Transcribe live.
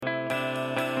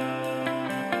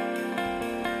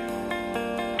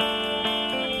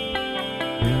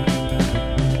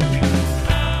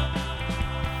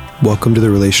Welcome to the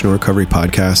Relational Recovery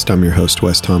Podcast. I'm your host,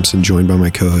 Wes Thompson, joined by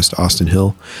my co-host, Austin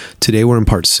Hill. Today, we're in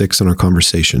part 6 on our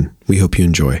conversation. We hope you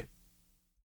enjoy.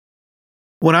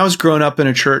 When I was growing up in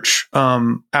a church,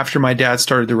 after my dad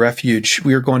started the Refuge,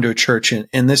 we were going to a church, and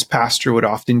this pastor would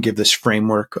often give this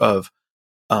framework of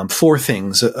 4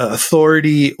 things: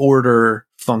 authority, order,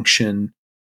 function,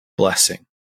 blessing.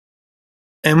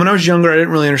 And when I was younger, I didn't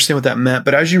really understand what that meant.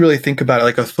 But as you really think about it,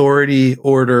 like authority,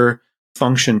 order,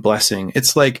 function, blessing,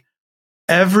 it's like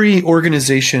every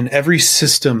organization, every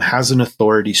system has an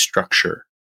authority structure.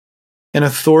 And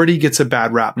authority gets a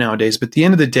bad rap nowadays, but at the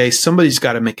end of the day, somebody's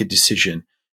got to make a decision.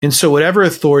 And so whatever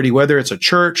authority, whether it's a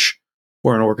church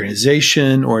or an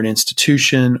organization or an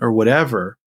institution or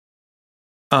whatever,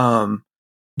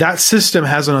 that system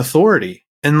has an authority.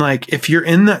 And like, if you're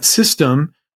in that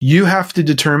system, you have to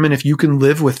determine if you can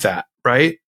live with that,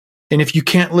 right? And if you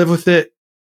can't live with it,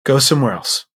 go somewhere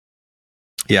else.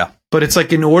 Yeah. But it's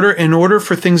like in order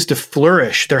for things to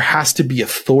flourish, there has to be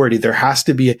authority. There has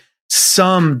to be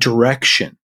some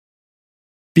direction.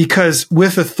 Because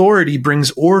with authority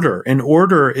brings order, and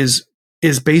order is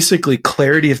basically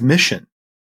clarity of mission.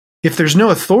 If there's no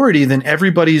authority, then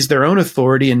everybody's their own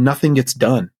authority and nothing gets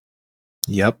done.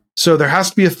 Yep. So there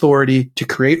has to be authority to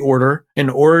create order, and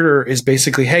order is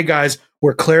basically, hey guys,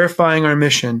 we're clarifying our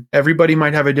mission. Everybody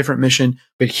might have a different mission,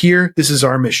 but here, this is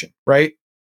our mission, right?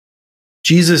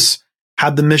 Jesus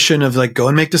had the mission of like, go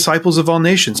and make disciples of all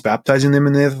nations, baptizing them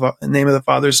in the name of the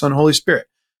Father, Son, Holy Spirit.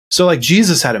 So like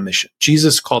Jesus had a mission.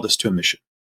 Jesus called us to a mission.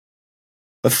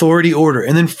 Authority, order,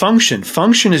 and then function.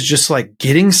 Function is just like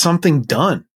getting something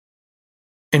done.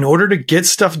 In order to get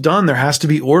stuff done, there has to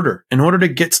be order. In order to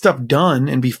get stuff done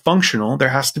and be functional, there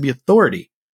has to be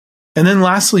authority. And then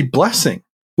lastly, blessing,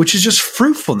 which is just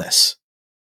fruitfulness,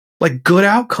 like good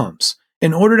outcomes.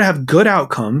 In order to have good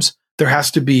outcomes, there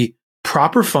has to be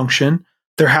proper function,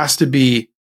 there has to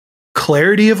be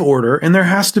clarity of order, and there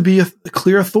has to be a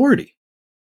clear authority.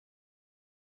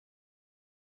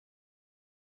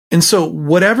 And so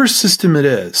whatever system it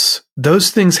is,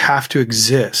 those things have to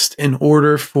exist in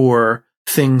order for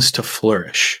things to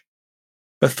flourish.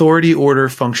 Authority, order,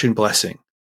 function, blessing.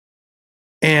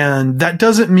 And that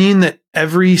doesn't mean that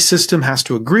every system has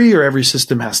to agree or every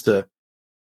system has to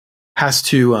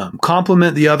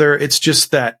complement the other. It's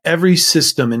just that every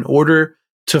system, in order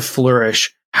to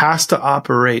flourish, has to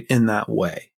operate in that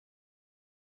way.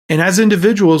 And as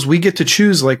individuals, we get to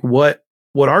choose like what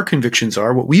our convictions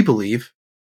are, what we believe,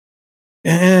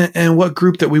 and what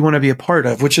group that we want to be a part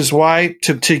of, which is why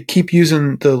to keep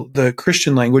using the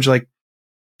Christian language, like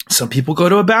some people go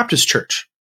to a Baptist church,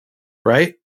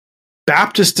 right?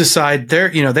 Baptists decide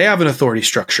they have an authority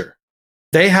structure.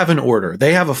 They have an order.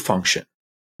 They have a function.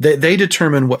 They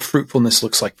determine what fruitfulness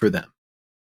looks like for them.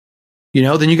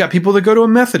 Then you got people that go to a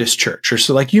Methodist church, or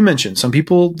so like you mentioned, some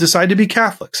people decide to be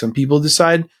Catholic. Some people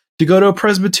decide to go to a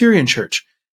Presbyterian church.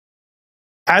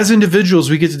 As individuals,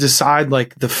 we get to decide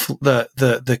like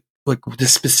the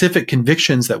specific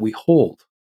convictions that we hold.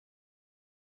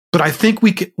 But I think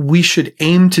we should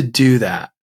aim to do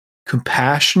that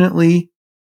compassionately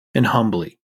and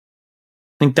humbly.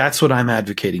 I think that's what I'm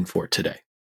advocating for today.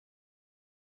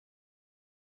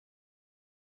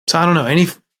 So I don't know,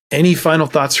 any final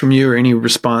thoughts from you or any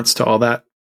response to all that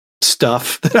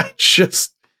stuff that I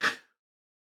just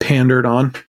pandered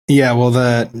on? Yeah, well,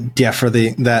 that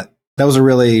was a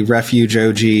really Refuge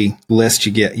OG list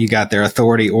you got there.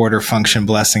 Authority, order, function,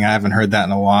 blessing. I haven't heard that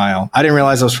in a while. I didn't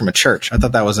realize that was from a church. I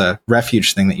thought that was a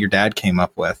Refuge thing that your dad came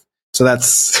up with. So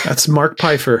that's Mark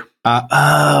Pfeiffer.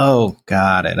 Oh,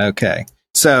 got it. Okay.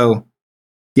 So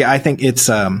yeah, I think it's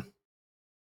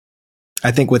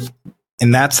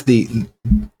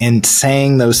in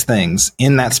saying those things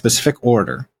in that specific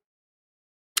order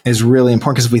is really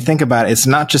important, because if we think about it, it's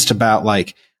not just about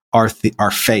like our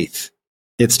faith.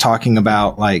 It's talking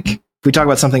about like, if we talk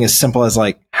about something as simple as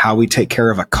like how we take care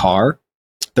of a car,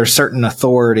 there's certain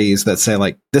authorities that say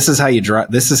like, this is how you drive,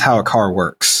 this is how a car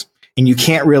works. And you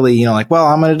can't really, I'm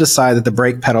going to decide that the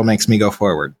brake pedal makes me go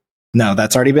forward. No,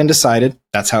 that's already been decided.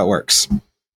 That's how it works.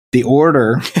 The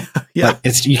order, yeah,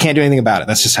 you can't do anything about it.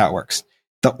 That's just how it works.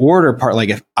 The order part, like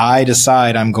if I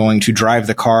decide I'm going to drive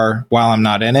the car while I'm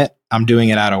not in it, I'm doing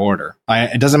it out of order.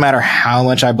 It doesn't matter how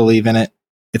much I believe in it.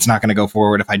 It's not going to go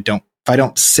forward if I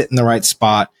don't sit in the right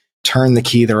spot, turn the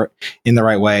key in the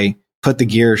right way, put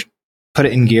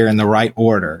it in gear in the right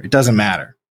order. It doesn't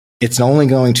matter. It's only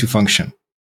going to function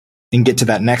and get to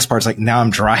that next part. It's like, now I'm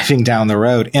driving down the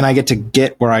road and I get to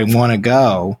get where I want to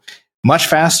go much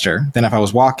faster than if I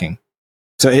was walking.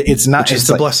 So it's not just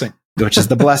the blessing. Which is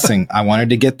the blessing. I wanted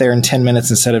to get there in 10 minutes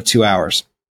instead of 2 hours.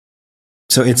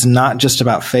 So it's not just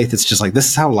about faith. It's just like, this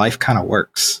is how life kind of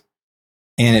works.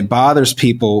 And it bothers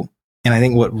people. And I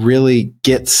think what really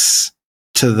gets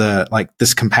to the, like,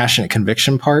 this compassionate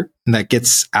conviction part that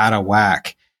gets out of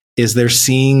whack is they're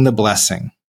seeing the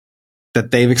blessing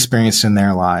that they've experienced in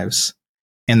their lives.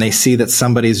 And they see that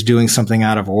somebody's doing something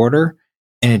out of order,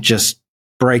 and it just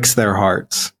breaks their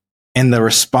hearts. And the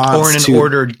response, or in an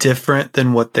order different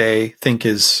than what they think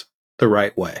is the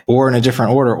right way, or in a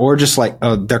different order, or just like,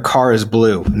 oh, their car is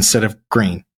blue instead of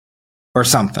green or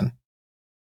something.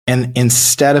 And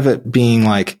instead of it being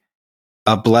like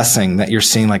a blessing that you're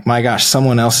seeing, like, my gosh,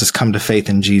 someone else has come to faith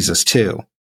in Jesus too,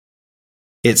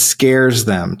 it scares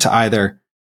them to either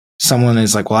someone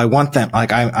is like, well, I want them,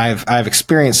 like, I've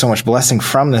experienced so much blessing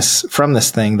from this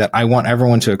thing that I want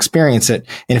everyone to experience it.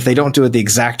 And if they don't do it the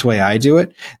exact way I do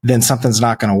it, then something's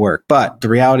not going to work. But the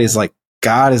reality is, like,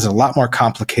 God is a lot more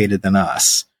complicated than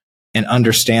us and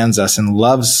understands us and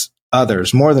loves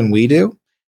others more than we do.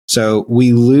 So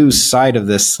we lose sight of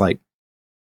this, like,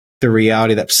 the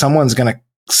reality that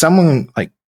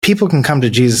people can come to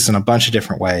Jesus in a bunch of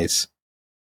different ways.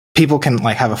 People can,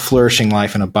 like, have a flourishing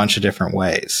life in a bunch of different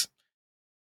ways.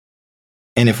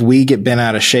 And if we get bent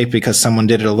out of shape because someone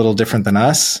did it a little different than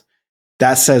us,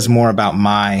 that says more about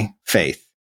my faith.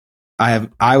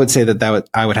 I would say that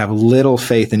I would have little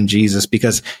faith in Jesus,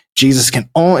 because Jesus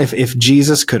can only, if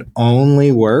Jesus could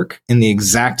only work in the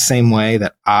exact same way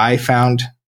that I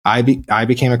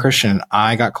became a Christian and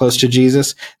I got close to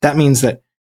Jesus, that means that,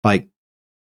 like,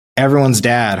 everyone's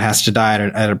dad has to die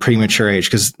at a premature age,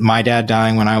 because my dad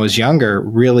dying when I was younger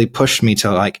really pushed me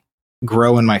to, like,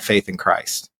 grow in my faith in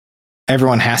Christ.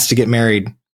 Everyone has to get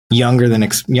married younger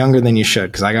than you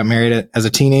should, because I got married as a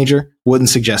teenager. Wouldn't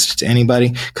suggest it to anybody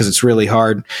because it's really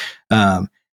hard. And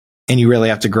you really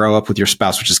have to grow up with your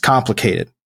spouse, which is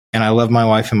complicated. And I love my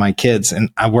wife and my kids, and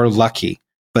we're lucky,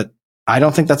 but I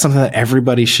don't think that's something that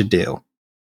everybody should do.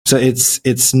 So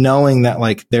it's knowing that,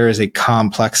 like, there is a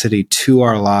complexity to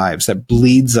our lives that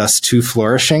bleeds us to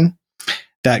flourishing.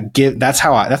 That's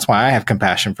why I have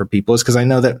compassion for people, is because I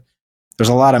know that there's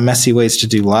a lot of messy ways to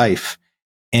do life.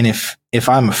 And if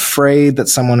I'm afraid that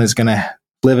someone is going to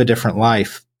live a different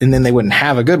life and then they wouldn't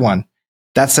have a good one,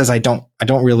 that says I don't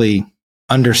really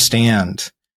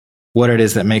understand what it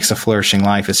is that makes a flourishing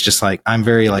life. It's just like, I'm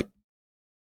very, like,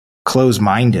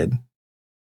 closed-minded.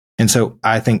 And so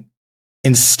I think,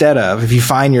 instead of, if you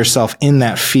find yourself in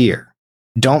that fear,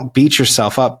 don't beat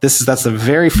yourself up. That's the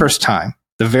very first time,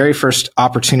 the very first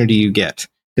opportunity you get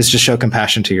is to show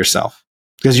compassion to yourself.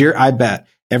 Because I bet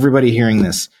everybody hearing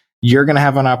this, you're going to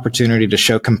have an opportunity to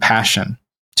show compassion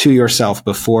to yourself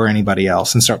before anybody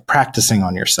else, and start practicing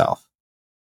on yourself.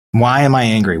 Why am I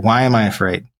angry? Why am I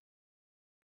afraid?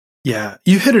 Yeah,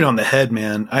 you hit it on the head,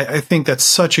 man. I think that's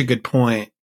such a good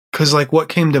point. Because, like, what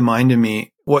came to mind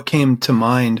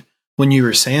when you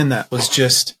were saying that was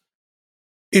just,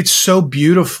 it's so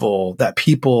beautiful that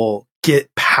people get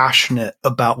passionate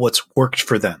about what's worked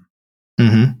for them.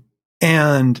 Mm-hmm.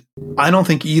 And I don't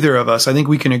think either of us, I think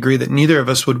we can agree that neither of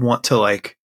us would want to,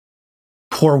 like,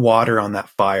 pour water on that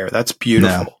fire. That's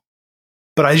beautiful. No.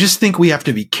 But I just think we have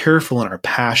to be careful in our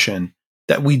passion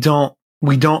that we don't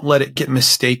let it get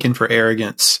mistaken for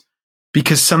arrogance.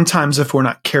 Because sometimes if we're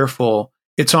not careful,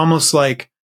 it's almost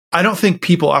like, I don't think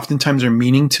people oftentimes are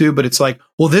meaning to, but it's like,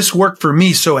 well, this worked for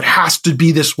me, so it has to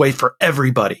be this way for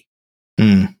everybody.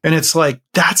 Mm. And it's like,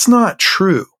 that's not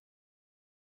true.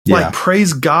 Yeah. Like,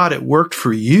 praise God, it worked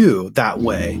for you that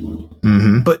way.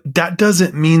 Mm-hmm. But that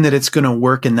doesn't mean that it's going to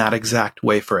work in that exact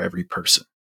way for every person.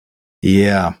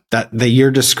 Yeah. That you're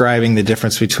describing the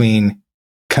difference between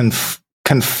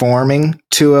conforming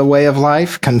to a way of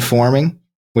life,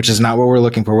 which is not what we're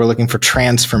looking for. We're looking for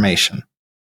transformation.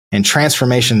 And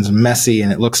transformation's messy,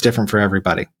 and it looks different for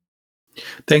everybody.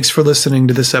 Thanks for listening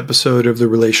to this episode of the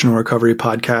Relational Recovery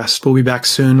Podcast. We'll be back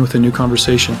soon with a new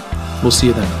conversation. We'll see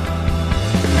you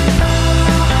then.